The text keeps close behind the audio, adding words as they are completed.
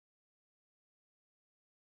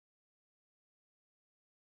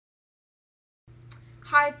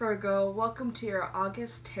Hi Virgo, welcome to your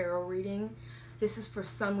August tarot reading. This is for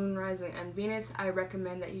Sun, Moon, Rising, and Venus. I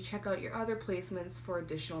recommend that you check out your other placements for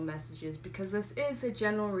additional messages because this is a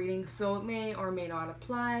general reading, so it may or may not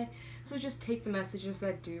apply. So just take the messages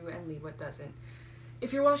that do and leave what doesn't.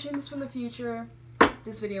 If you're watching this from the future,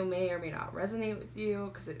 this video may or may not resonate with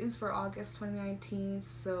you because it is for August 2019.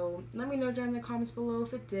 So let me know down in the comments below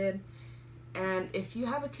if it did. And if you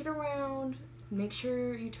have a kid around, make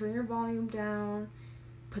sure you turn your volume down.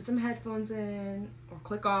 Put some headphones in or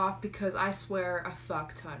click off because I swear a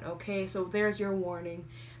fuck ton, okay? So there's your warning.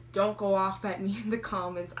 Don't go off at me in the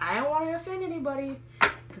comments. I don't want to offend anybody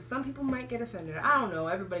because some people might get offended. I don't know.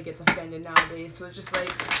 Everybody gets offended nowadays. So it's just like,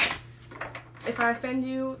 if I offend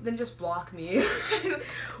you, then just block me.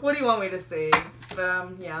 What do you want me to say?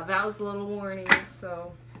 But yeah, that was a little warning.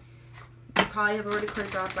 So you probably have already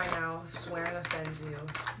clicked off by now if swearing offends you.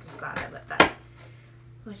 Just thought I'd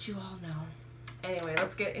let you all know. Anyway,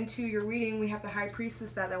 let's get into your reading. We have the High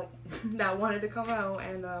Priestess that wanted to come out,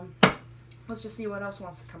 and let's just see what else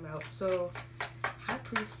wants to come out. So, High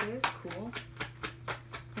Priestess, cool.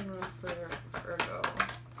 For Virgo.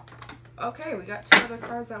 Okay, we got two other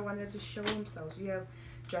cards that wanted to show themselves. We have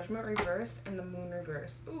Judgment Reverse and the Moon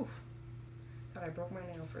Reverse. Ooh, thought I broke my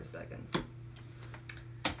nail for a second.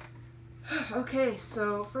 Okay,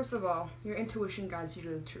 so first of all, your intuition guides you to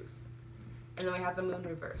the truth. And then we have the Moon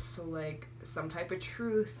Reverse, so like some type of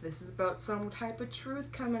truth. This is about some type of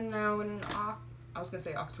truth coming out in I was gonna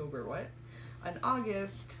say October, what? In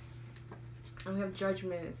August. And we have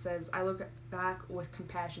Judgment. It says, I look back with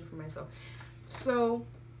compassion for myself. So,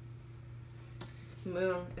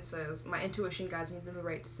 Moon, it says, my intuition guides me to the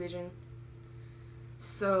right decision.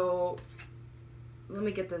 So, let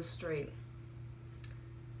me get this straight.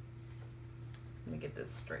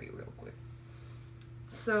 Real quick.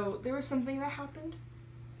 So, there was something that happened.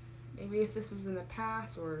 Maybe if this was in the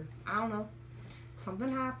past, or I don't know.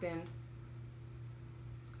 Something happened.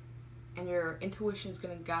 And your intuition is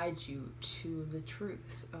going to guide you to the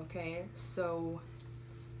truth, okay? So,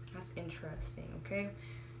 that's interesting, okay?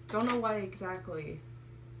 Don't know what exactly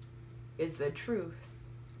is the truth.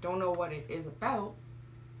 Don't know what it is about.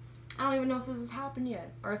 I don't even know if this has happened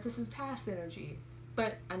yet, or if this is past energy.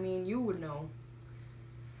 But, I mean, you would know.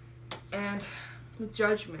 And with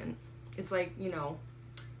Judgment, it's like, you know,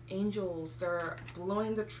 angels, they're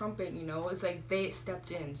blowing the trumpet, you know, it's like they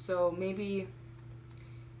stepped in. So maybe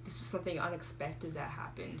this was something unexpected that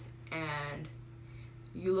happened, and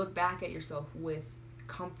you look back at yourself with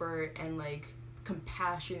comfort and like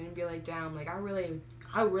compassion and be like, damn, like I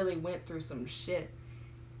really went through some shit,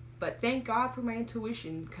 but thank God for my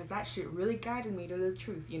intuition because that shit really guided me to the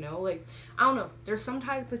truth, you know? Like, I don't know, there's some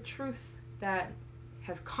type of truth that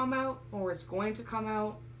has come out or it's going to come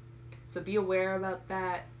out, so be aware about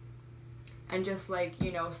that. And just like,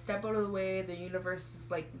 you know, step out of the way. The universe is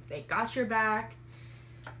like, they got your back.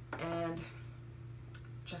 And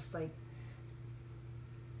just like,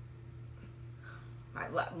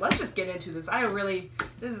 let's just get into this.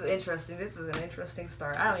 This is interesting. This is an interesting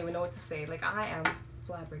start. I don't even know what to say. Like, I am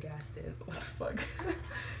flabbergasted. What the fuck?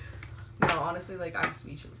 No, honestly, like, I'm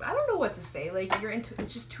speechless. I don't know what to say. Like,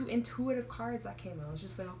 it's just two intuitive cards that came out. It's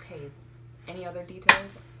just like, okay, any other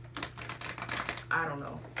details? I don't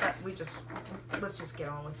know. Let's just get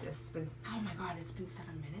on with this. It's been, oh my god, it's been 7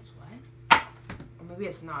 minutes, what? Or maybe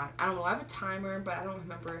it's not. I don't know. I have a timer, but I don't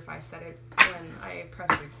remember if I set it when I press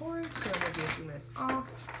record, so maybe a few minutes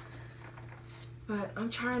off. But I'm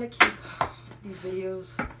trying to keep these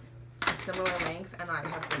videos a similar length, and I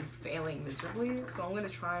have been failing miserably, so I'm going to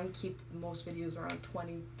try and keep most videos around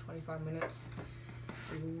 20-25 minutes.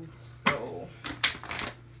 So,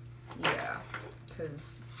 yeah,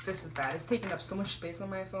 because this is bad. It's taking up so much space on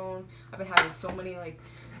my phone. I've been having so many like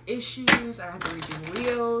issues. I have to redo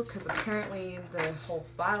Leo because apparently the whole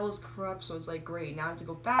file is corrupt. So it's like, great, now I have to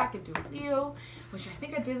go back and do Leo, which I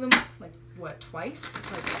think I did them like, what, twice?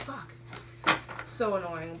 It's like, fuck. So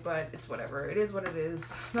annoying, but it's whatever. It is what it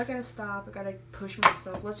is. I'm not gonna stop. I gotta push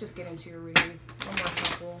myself. Let's just get into your reading. One more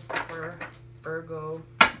shuffle for Virgo.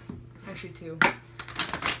 Actually, two.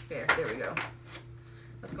 There we go.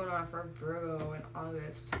 What's going on for Virgo in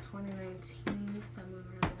August 2019? Sun, Moon,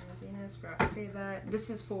 Rising, and Venus. Forgot to say that.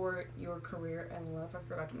 This is for your career and love. I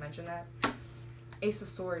forgot to mention that. Ace of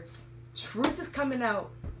Swords. Truth is coming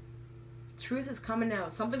out. Truth is coming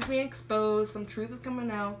out. Something's being exposed. Some truth is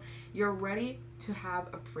coming out. You're ready to have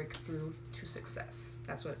a breakthrough to success.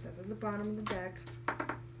 That's what it says at the bottom of the deck.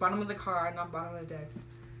 Bottom of the card, not bottom of the deck.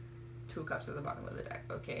 2 cups at the bottom of the deck.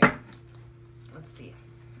 Okay. Let's see.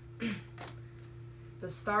 The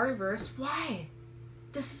Star Reverse. Why?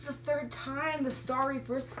 This is the 3rd time the Star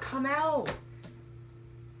Reverse has come out.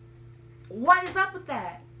 What is up with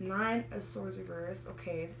that? 9 of Swords reverse.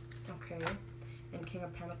 Okay. Okay. And King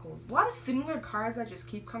of Pentacles. A lot of similar cards that just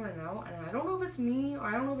keep coming out. And I don't know if it's me, or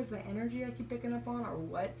I don't know if it's the energy I keep picking up on, or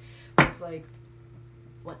what. But it's like,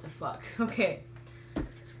 what the fuck? Okay.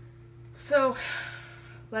 So,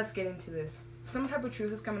 let's get into this. Some type of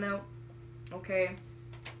truth is coming out. Okay.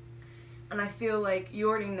 And I feel like you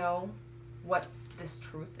already know what this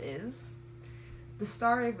truth is. The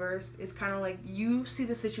Star reverse is kind of like, you see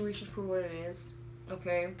the situation for what it is,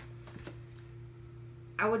 okay?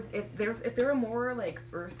 I would, if there were more like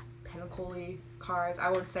Earth Pentacle-y cards,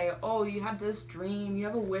 I would say, oh, you have this dream, you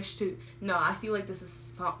have a wish to, no, I feel like this is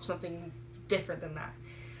something different than that.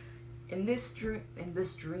 In this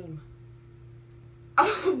dream,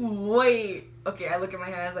 oh, wait, okay, I look at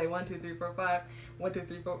my hands like 1, 2, 3, 4, 5, 1, 2,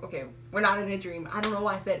 3, 4, okay, we're not in a dream. I don't know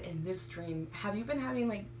why I said in this dream. Have you been having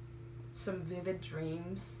like some vivid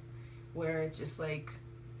dreams where it's just like,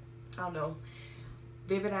 I don't know,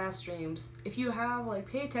 vivid ass dreams? If you have, like,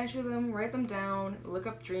 pay attention to them, write them down, look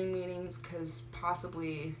up dream meanings, because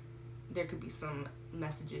possibly there could be some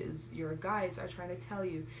messages your guides are trying to tell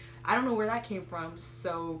you. I don't know where that came from,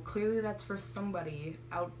 so clearly that's for somebody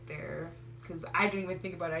out there, because I didn't even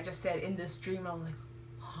think about it. I just said in this dream, I was like,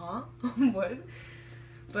 huh? What?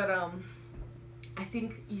 But I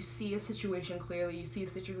think you see a situation clearly, you see a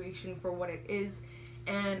situation for what it is,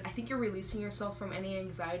 and I think you're releasing yourself from any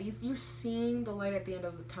anxieties. You're seeing the light at the end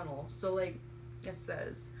of the tunnel. So like it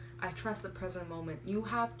says, I trust the present moment. You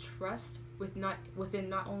have trust within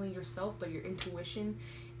not only yourself but your intuition,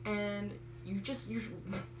 and you're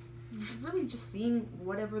really just seeing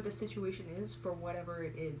whatever the situation is for whatever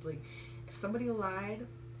it is. Like, if somebody lied,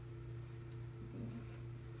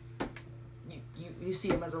 you see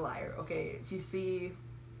him as a liar, okay? If you see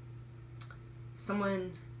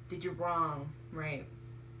someone did you wrong, right,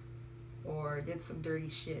 or did some dirty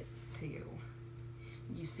shit to you,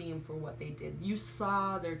 you see him for what they did. You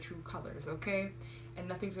saw their true colors, okay? And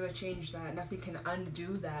nothing's gonna change that. Nothing can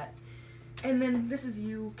undo that. And then this is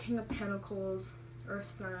you, King of Pentacles, Earth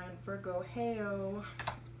sign, Virgo. Heyo.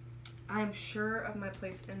 I'm sure of my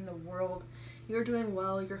place in the world. You're doing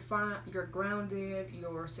well, you're fine, you're grounded,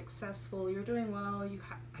 you're successful, you're doing well, I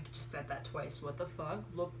just said that twice, what the fuck?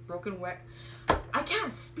 Look, broken wreck. I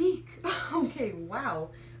can't speak. Okay, wow.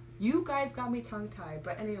 You guys got me tongue-tied,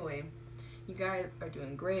 but anyway, you guys are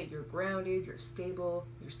doing great, you're grounded, you're stable,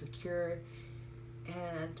 you're secure,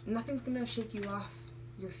 and nothing's gonna shake you off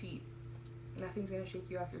your feet. Nothing's gonna shake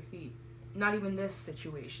you off your feet. Not even this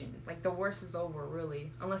situation. Like, the worst is over,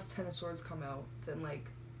 really. Unless 10 of Swords come out, then, like,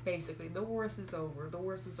 basically, the worst is over. The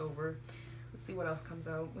worst is over. Let's see what else comes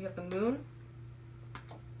out. We have the Moon.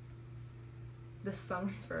 The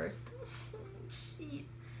Sun first. Shit.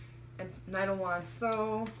 And Knight of Wands.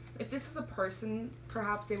 So, if this is a person,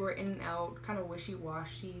 perhaps they were in and out, kind of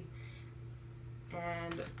wishy-washy,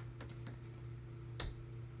 and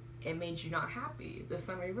it made you not happy. The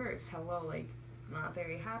Sun reverse. Hello, like, not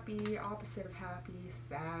very happy, opposite of happy,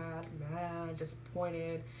 sad, mad,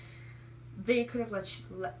 disappointed. They could have let you,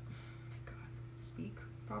 oh my god, speak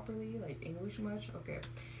properly, like English much? Okay.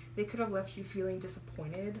 They could have left you feeling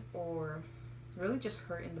disappointed or really just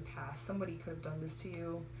hurt in the past. Somebody could have done this to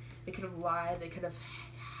you. They could have lied. They could have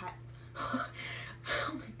had, oh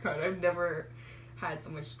my god, I've never had so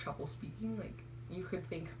much trouble speaking. Like, you could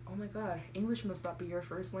think, oh my god, English must not be your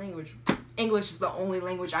first language. English is the only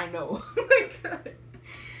language I know. Oh my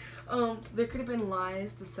god. There could have been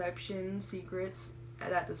lies, deception, secrets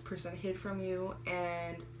that this person hid from you,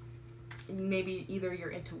 and maybe either your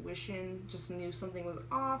intuition just knew something was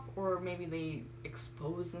off, or maybe they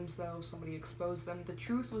exposed themselves, somebody exposed them. The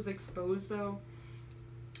truth was exposed though,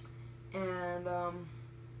 and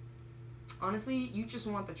honestly, you just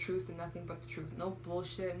want the truth and nothing but the truth. No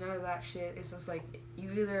bullshit, none of that shit. It's just like,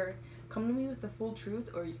 you either come to me with the full truth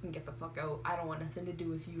or you can get the fuck out. I don't want nothing to do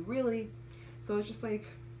with you, really. So it's just like,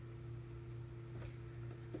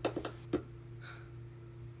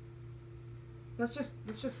 let's just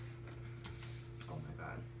oh my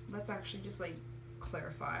god, let's actually just like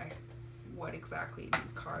clarify what exactly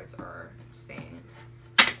these cards are saying.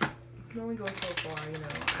 You can only go so far, you know.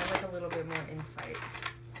 I like a little bit more insight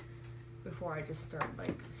before I just start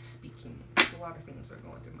like speaking. Because a lot of things are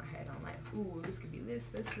going through my head. I'm like, ooh, this could be this.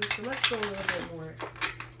 So let's go a little bit more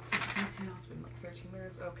into detail. It's been like 13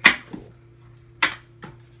 minutes. Okay, cool.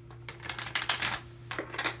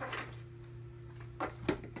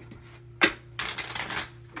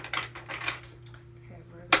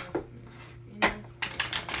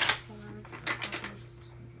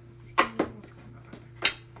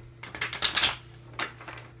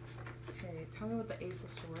 Tell me what the Ace of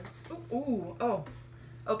Swords. Ooh, oh,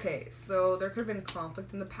 Okay, so there could have been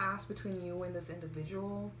conflict in the past between you and this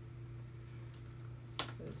individual.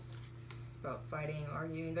 It's about fighting,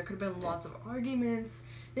 arguing. There could have been lots of arguments.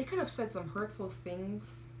 They could have said some hurtful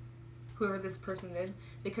things. Whoever this person did,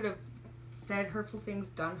 they could have said hurtful things,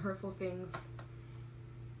 done hurtful things.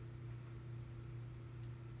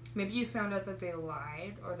 Maybe you found out that they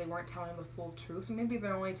lied or they weren't telling the full truth. So maybe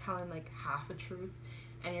they're only telling like half a truth.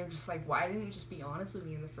 And you're just like, why didn't you just be honest with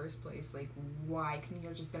me in the first place? Like, why couldn't you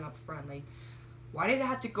have just been upfront? Like, why did it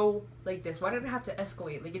have to go like this? Why did it have to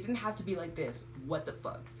escalate? Like, it didn't have to be like this. What the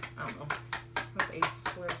fuck? I don't know. Let's Ace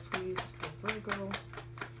of Swords, please, for Virgo.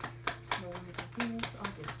 Snow Eyes of Venus,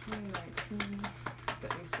 August 2019. The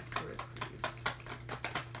Ace of Swords, please.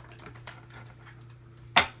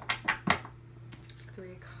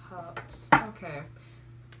 3 Cups. Okay.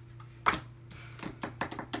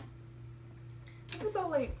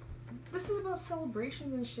 This is about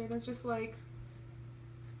celebrations and shit. It's just like,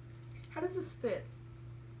 how does this fit?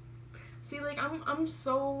 See, like, I'm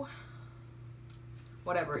so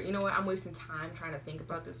whatever. You know what? I'm wasting time trying to think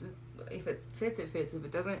about this. If it fits, it fits. If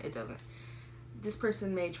it doesn't, it doesn't. This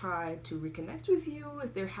person may try to reconnect with you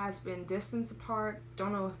if there has been distance apart.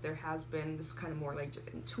 Don't know if there has been. This is kind of more like just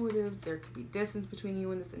intuitive. There could be distance between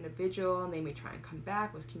you and this individual, and they may try and come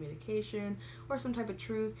back with communication or some type of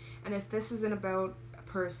truth. And if this isn't about a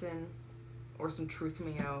person or some truth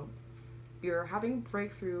coming out, you're having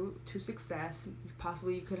breakthrough to success.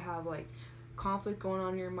 Possibly you could have like conflict going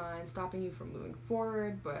on in your mind, stopping you from moving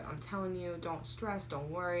forward. But I'm telling you, don't stress, don't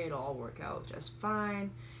worry. It'll all work out just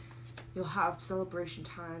fine. You'll have celebration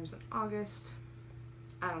times in August.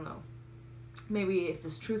 I don't know. Maybe if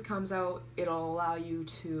this truth comes out, it'll allow you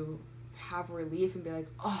to have relief and be like,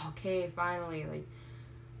 oh, okay, finally, like,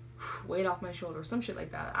 weight off my shoulder, some shit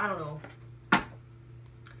like that. I don't know.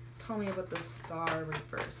 Tell me about the star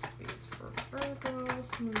reverse, please, for Virgo,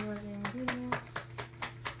 Sun, Rising, Venus.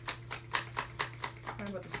 Tell me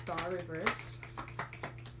about the star reverse.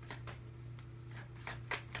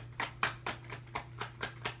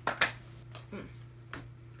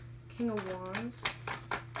 King of Wands.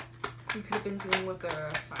 You could have been dealing with a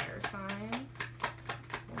fire sign,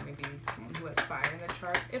 or maybe someone who has fire in the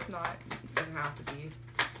chart. If not, it doesn't have to be.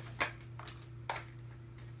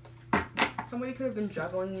 Somebody could have been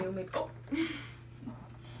juggling you. Maybe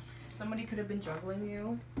somebody could have been juggling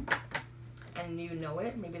you, and you know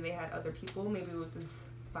it. Maybe they had other people. Maybe it was this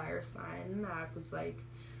fire sign that was like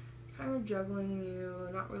kind of juggling you,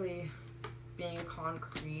 not really being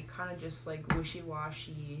concrete, kind of just like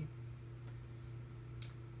wishy-washy.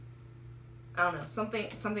 I don't know,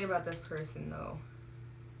 something about this person though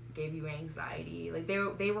gave you anxiety. Like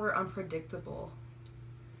they were unpredictable.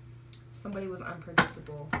 Somebody was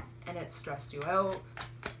unpredictable and it stressed you out.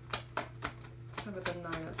 How about the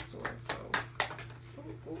 9 of Swords though?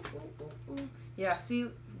 Yeah, see,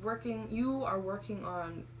 you are working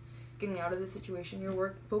on getting out of this situation.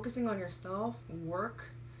 You're focusing on yourself,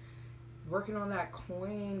 working on that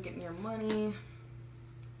coin, getting your money,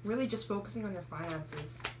 really just focusing on your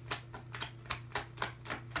finances.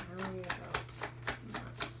 Tell me about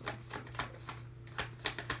Swords first.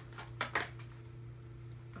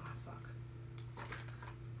 Oh fuck.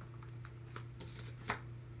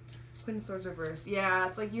 Queen of Swords reverse. Yeah,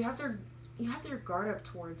 it's like you have your guard up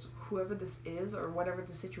towards whoever this is or whatever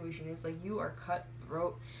the situation is. Like, you are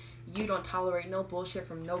cutthroat. You don't tolerate no bullshit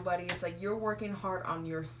from nobody. It's like you're working hard on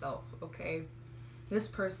yourself, okay? This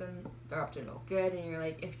person, they're up to no good, and you're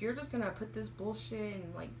like, if you're just gonna put this bullshit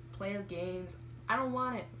and like play games, I don't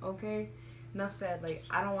want it, okay? Enough said. Like,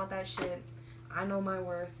 I don't want that shit. I know my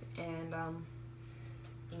worth, and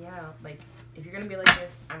yeah, like, if you're gonna be like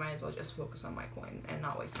this, I might as well just focus on my coin and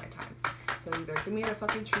not waste my time. So either give me the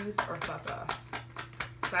fucking truth or fuck off.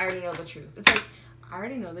 Cause I already know the truth. It's like, I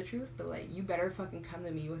already know the truth, but like, you better fucking come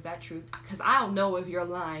to me with that truth, cause I'll know if you're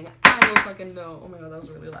lying. I will fucking know. Oh my god, that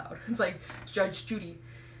was really loud. It's like Judge Judy,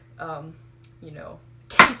 you know,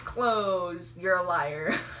 case closed. You're a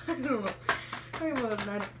liar. I don't know. Sorry about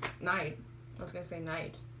night. I was gonna say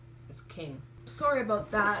night. It's king. Sorry about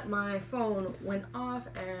that. My phone went off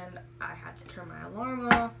and I had to turn my alarm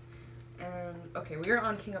off. And okay, we are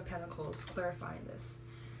on King of Pentacles, clarifying this.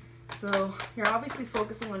 So you're obviously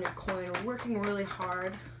focusing on your coin, working really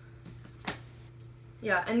hard.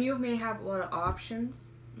 Yeah, and you may have a lot of options,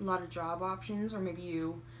 a lot of job options, or maybe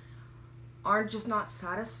you are just not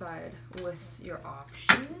satisfied with your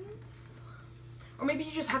options. Or maybe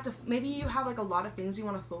you just have to, maybe you have like a lot of things you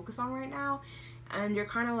want to focus on right now, and you're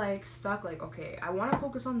kind of like stuck, like, okay, I want to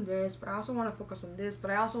focus on this, but I also want to focus on this,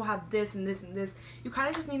 but I also have this and this and this. You kind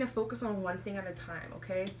of just need to focus on one thing at a time,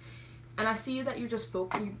 okay? And I see that you're just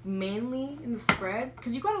focusing mainly in the spread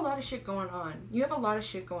because you got a lot of shit going on. You have a lot of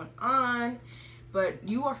shit going on, but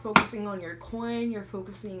you are focusing on your coin. You're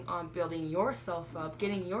focusing on building yourself up,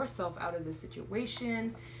 getting yourself out of this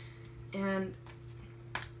situation. And,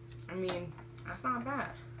 I mean, that's not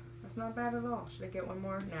bad. That's not bad at all. Should I get one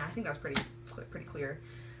more? Nah, I think that's pretty clear.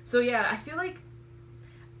 So, yeah, I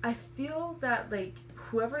feel that, like,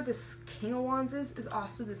 whoever this King of Wands is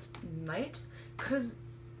also this Knight, because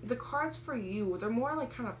the cards for you, they're more like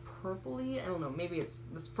kind of purpley. I don't know, maybe it's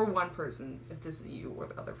for one person, if this is you or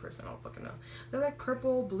the other person, I don't fucking know. They're like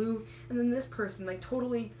purple, blue, and then this person, like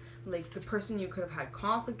totally, like the person you could have had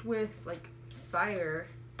conflict with, like fire,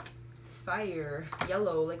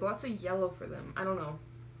 yellow, like lots of yellow for them. I don't know.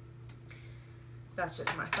 That's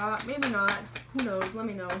just my thought. Maybe not. Who knows? Let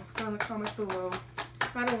me know down in the comments below.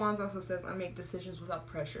 Knight of Wands also says I make decisions without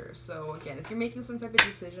pressure. So again, if you're making some type of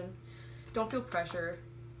decision, don't feel pressure.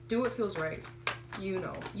 Do what feels right. You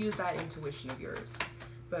know, use that intuition of yours.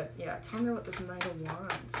 But yeah, tell me about this Knight of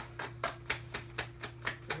Wands.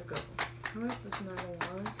 There we go. Tell me about this Knight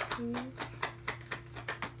of Wands, please.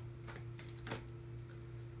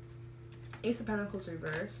 Ace of Pentacles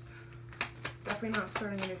reversed. Definitely not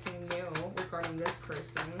starting anything new regarding this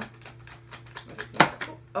person. What is that?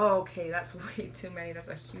 Oh, okay, that's way too many. That's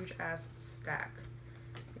a huge ass stack.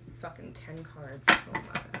 Fucking 10 cards. Oh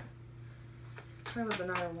my. Try with the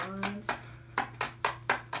Knight of Wands.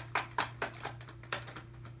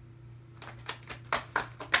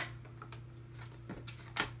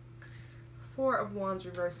 Four of Wands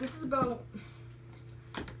reversed. This is about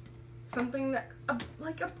something that,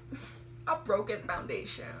 like a broken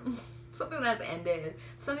foundation. Something that's ended.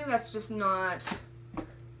 Something that's just not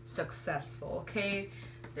successful, okay?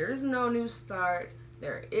 There's no new start.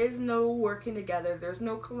 There is no working together. There's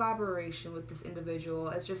no collaboration with this individual.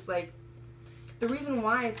 It's just like, the reason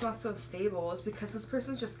why it's not so stable is because this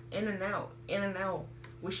person's just in and out,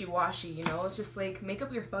 wishy-washy, you know? It's just like, make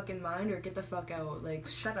up your fucking mind or get the fuck out. Like,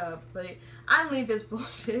 shut up. Like, I don't need this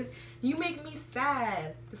bullshit. You make me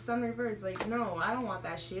sad. The Sun reverse. Like, no, I don't want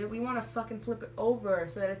that shit. We want to fucking flip it over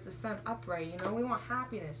so that it's the Sun upright, you know? We want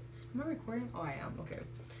happiness. Am I recording? Oh, I am. Okay.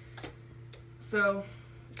 So,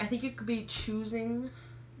 I think you could be choosing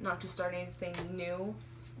not to start anything new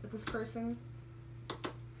with this person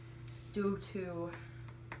due to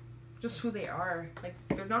just who they are. Like,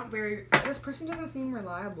 they're not very, this person doesn't seem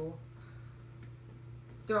reliable.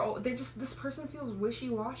 This person feels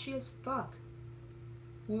wishy-washy as fuck.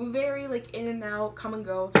 Very, like, in and out, come and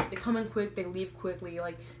go. They come in quick, they leave quickly.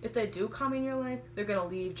 Like, if they do come in your life, they're gonna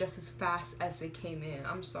leave just as fast as they came in.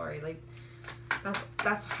 I'm sorry, like,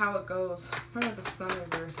 that's how it goes. Why not the Sun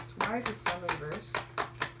reversed? Why is the Sun reversed?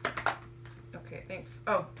 Okay, thanks.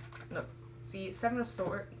 Oh, no. See, Seven of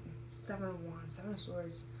Swords. Seven of Wands. Seven of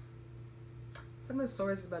Swords. Seven of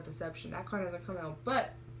Swords is about deception. That card hasn't come out,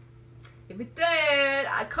 but if it did,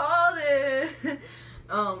 I called it.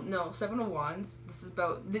 No, Seven of Wands. This is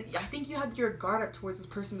about. I think you had your guard up towards this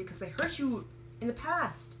person because they hurt you in the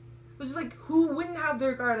past. Which is like, who wouldn't have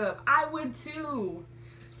their guard up? I would too.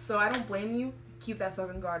 So I don't blame you. Keep that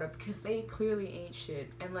fucking guard up because they clearly ain't shit,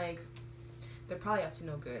 and like, they're probably up to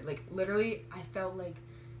no good. Like, literally, I felt like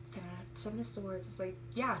Seven of Swords is like,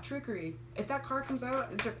 yeah, trickery. If that card comes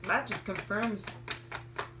out, that just confirms.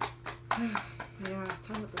 Yeah,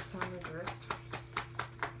 tell me about the Sun reversed.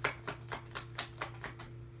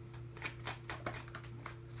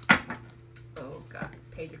 Oh god,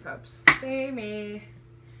 Page of Cups. They may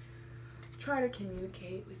try to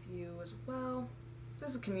communicate with you as well.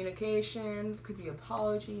 This is communication. This could be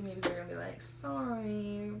apology. Maybe they're gonna be like,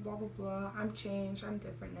 sorry, blah blah blah. I'm changed. I'm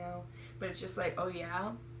different now. But it's just like, oh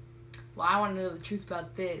yeah. Well, I want to know the truth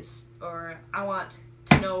about this, or I want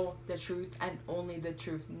to know the truth and only the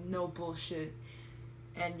truth, no bullshit.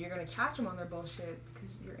 And you're gonna catch them on their bullshit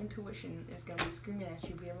because your intuition is gonna be screaming at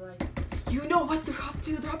you, being like, you know what they're up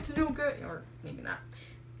to. They're up to no good, or maybe not.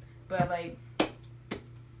 But like,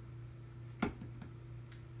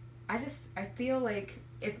 I feel like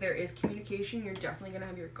if there is communication, you're definitely gonna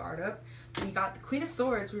have your guard up. And you got the Queen of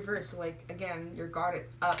Swords reversed, so like, again, you're guarded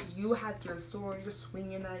up. You have your sword, you're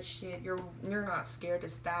swinging that shit. You're not scared to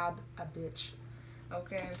stab a bitch.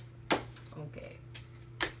 Okay? Okay.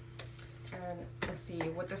 And let's see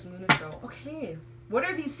what this moon is about. Okay. What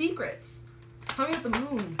are these secrets? Tell me about the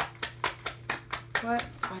moon. What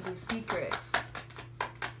are these secrets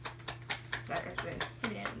that has been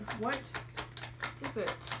hidden? What is it?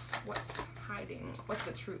 What's hiding? What's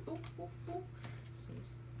the truth? Ooh, ooh, ooh.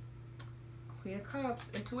 Queen of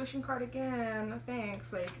Cups, intuition card again.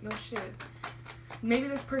 Thanks. Like, no shit. Maybe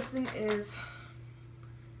this person is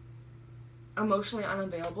emotionally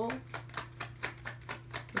unavailable,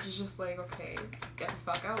 which is just like, okay, get the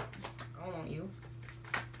fuck out. I don't want you.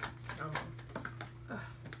 I don't know.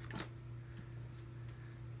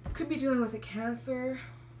 Could be dealing with a Cancer.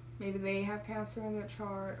 Maybe they have Cancer in their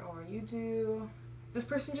chart, or you do. This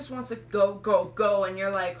person just wants to go, go, go, and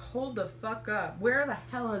you're like, hold the fuck up. Where the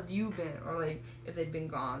hell have you been? Or like, if they've been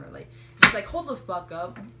gone, or like, just like, hold the fuck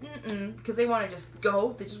up. Because they want to just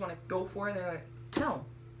go. They just want to go for it. And they're like, no,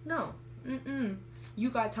 no, you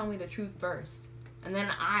gotta tell me the truth first. And then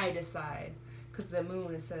I decide. Because the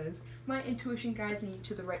moon, it says, my intuition guides me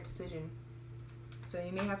to the right decision. So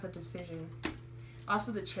you may have a decision.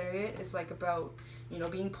 Also, the Chariot is like about, you know,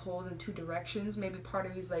 being pulled in two directions. Maybe part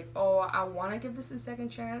of you's like, oh, I want to give this a second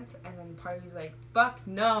chance. And then part of you's like, fuck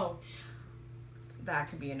no. That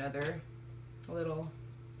could be another little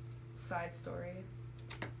side story.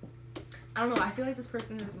 I don't know. I feel like this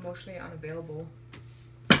person is emotionally unavailable.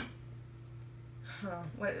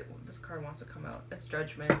 What this card wants to come out. It's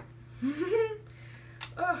Judgment.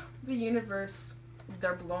 Oh, the universe.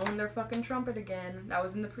 They're blowing their fucking trumpet again. That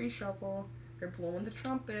was in the pre-shuffle. They're blowing the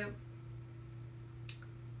trumpet.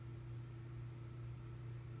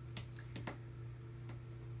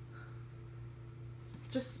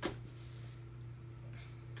 Just,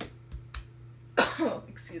 oh,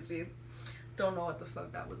 excuse me. Don't know what the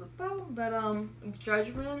fuck that was about, but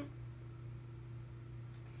Judgment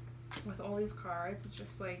with all these cards, it's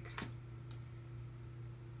just like,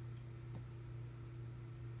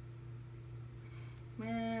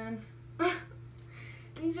 man,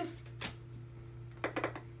 you just,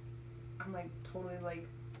 I'm like totally like,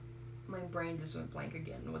 my brain just went blank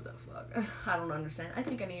again. What the fuck? I don't understand. I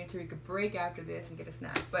think I need to take a break after this and get a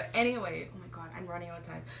snack. But anyway, oh my god, I'm running out of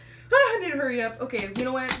time. I need to hurry up. Okay, you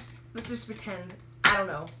know what? Let's just pretend. I don't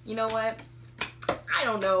know. You know what? I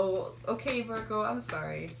don't know. Okay, Virgo, I'm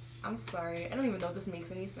sorry. I'm sorry. I don't even know if this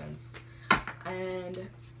makes any sense. And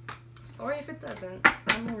sorry if it doesn't.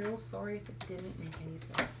 I'm real sorry if it didn't make any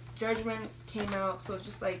sense. Judgment came out, so it's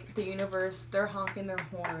just like the universe, they're honking their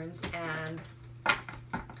horns, and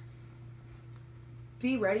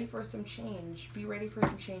be ready for some change. Be ready for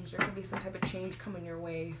some change. There could be some type of change coming your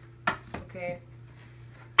way. Okay?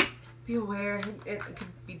 Be aware. It could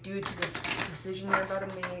be due to this decision you're about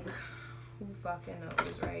to make. Who fucking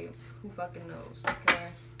knows, right? Who fucking knows, okay?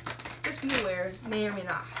 Just be aware. May or may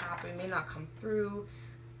not happen. May not come through.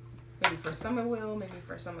 Maybe for some it will. Maybe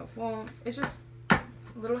for some it won't. It's just a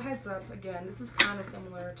little heads up. Again, this is kind of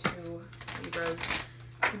similar to Libras.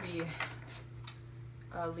 To be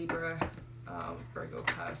Libra, Virgo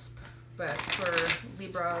cusp. But for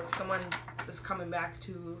Libra, someone is coming back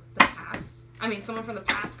to the past. I mean, someone from the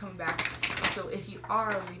past coming back. So if you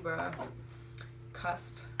are a Libra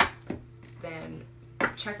cusp, then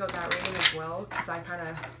check out that reading as well, because I kind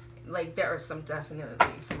of, like, there are some definitely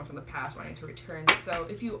someone from the past wanting to return. So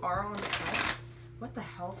if you are on the cusp, what the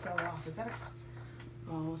hell fell off? Is that a,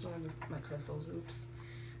 oh, it was one of my crystals, oops.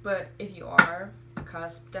 But if you are a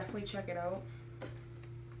cusp, definitely check it out,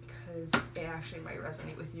 because it actually might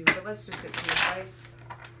resonate with you. But let's just get some advice.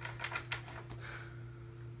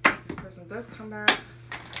 If this person does come back,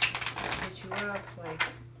 hit you up, like,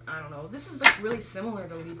 I don't know. This is like really similar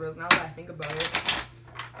to Libras now that I think about it.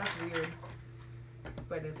 That's weird.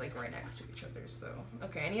 But it's like right next to each other, so.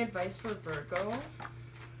 Okay, any advice for Virgo?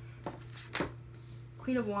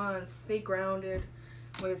 Queen of Wands, stay grounded.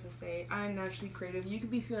 What does it say? I am naturally creative. You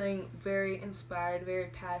could be feeling very inspired, very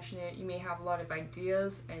passionate. You may have a lot of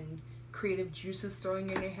ideas and creative juices flowing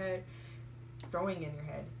in your head.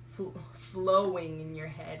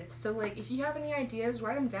 So like, if you have any ideas,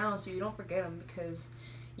 write them down so you don't forget them, because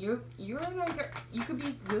you're like, you could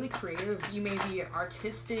be really creative. You may be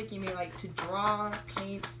artistic. You may like to draw,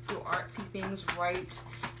 paint, do artsy things, write,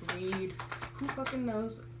 read. Who fucking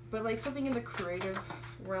knows? But like something in the creative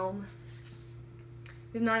realm.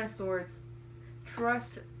 The 9 of Swords.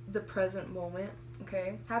 Trust the present moment.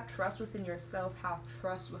 Okay? Have trust within yourself. Have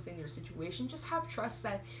trust within your situation. Just have trust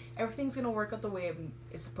that everything's gonna work out the way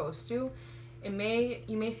it's supposed to. You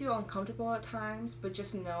may feel uncomfortable at times, but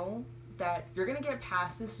just know that you're gonna get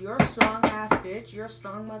past this. You're a strong ass bitch. You're a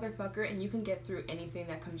strong motherfucker, and you can get through anything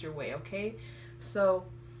that comes your way, okay? So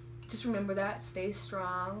just remember that. Stay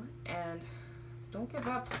strong and don't give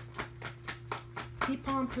up. Keep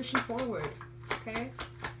on pushing forward, okay?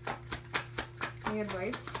 Any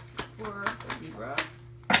advice for Libra?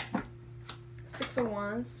 6 of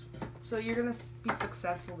Wands. So you're gonna be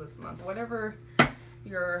successful this month. Whatever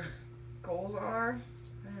your goals are.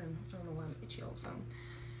 Man, I don't know why I'm itchy all of a sudden.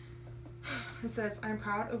 It says, I'm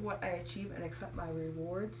proud of what I achieve and accept my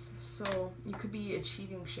rewards. So you could be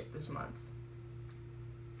achieving shit this month.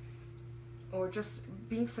 or just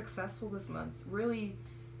being successful this month. Really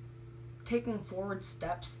taking forward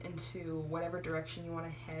steps into whatever direction you want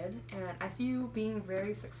to head. And I see you being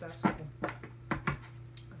very successful.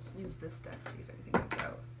 Let's use this deck, see if anything comes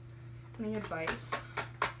out. Any advice?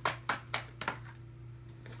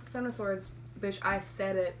 Seven of Swords, bitch, I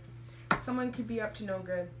said it. Someone could be up to no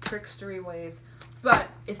good, trickstery ways. But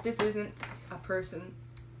if this isn't a person,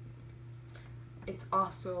 it's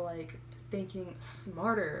also like thinking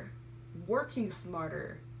smarter, working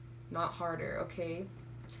smarter, not harder, okay?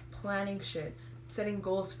 Planning shit, setting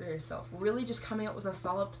goals for yourself, really just coming up with a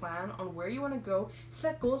solid plan on where you want to go.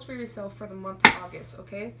 Set goals for yourself for the month of August,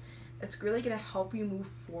 okay? It's really going to help you move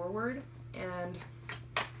forward. And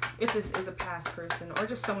if this is a past person or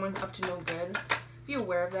just someone up to no good, be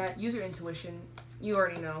aware of that. Use your intuition. You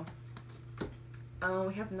already know.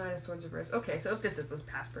 We have Nine of Swords reversed. Okay, so if this is this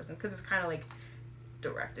past person, because it's kind of like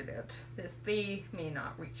directed at this, they may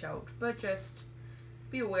not reach out, but just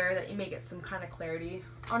be aware that you may get some kind of clarity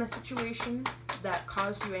on a situation that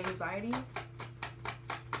caused you anxiety.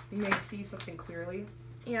 You may see something clearly.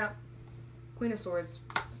 Yeah, Queen of Swords,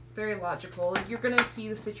 it's very logical. Like, you're gonna see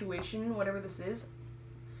the situation, whatever this is.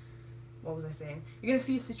 What was I saying? You're gonna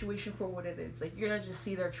see a situation for what it is. Like, you're gonna just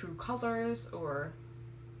see their true colors, or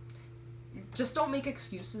just don't make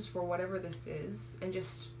excuses for whatever this is, and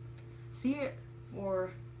just see it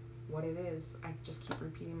for what it is. I just keep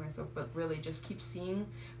repeating myself, but really just keep seeing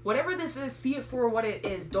whatever this is. See it for what it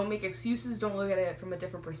is. Don't make excuses. Don't look at it from a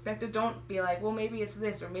different perspective. Don't be like, well, maybe it's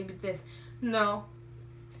this or maybe this. No,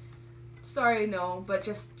 sorry, no, but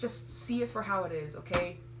just see it for how it is,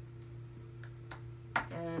 okay?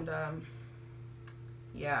 And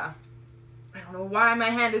yeah, I don't know why my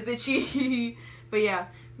hand is itchy. But yeah,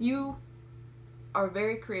 you are a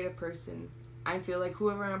very creative person. I feel like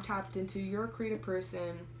whoever I'm tapped into, you're a creative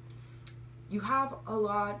person. You have a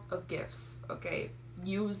lot of gifts, okay?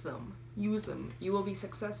 Use them. Use them. You will be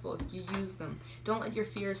successful if you use them. Don't let your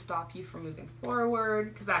fears stop you from moving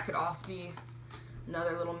forward, because that could also be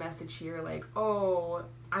another little message here, like, oh,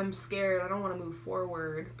 I'm scared, I don't want to move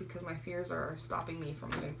forward because my fears are stopping me from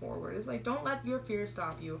moving forward. It's like, don't let your fears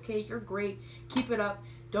stop you, okay? You're great. Keep it up.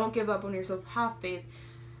 Don't give up on yourself. Have faith.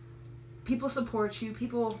 People support you.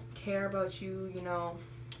 People care about you, you know.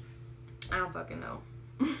 I don't fucking know.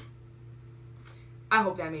 I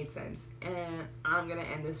hope that made sense. And I'm going to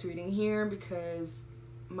end this reading here because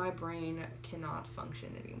my brain cannot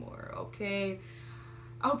function anymore, okay?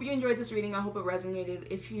 I hope you enjoyed this reading. I hope it resonated.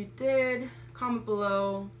 If you did, comment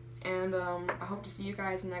below. And I hope to see you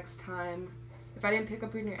guys next time. If I didn't pick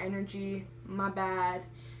up on your energy, my bad.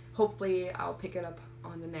 Hopefully, I'll pick it up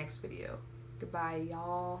on the next video. Goodbye,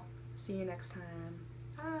 y'all. See you next time.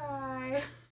 Bye.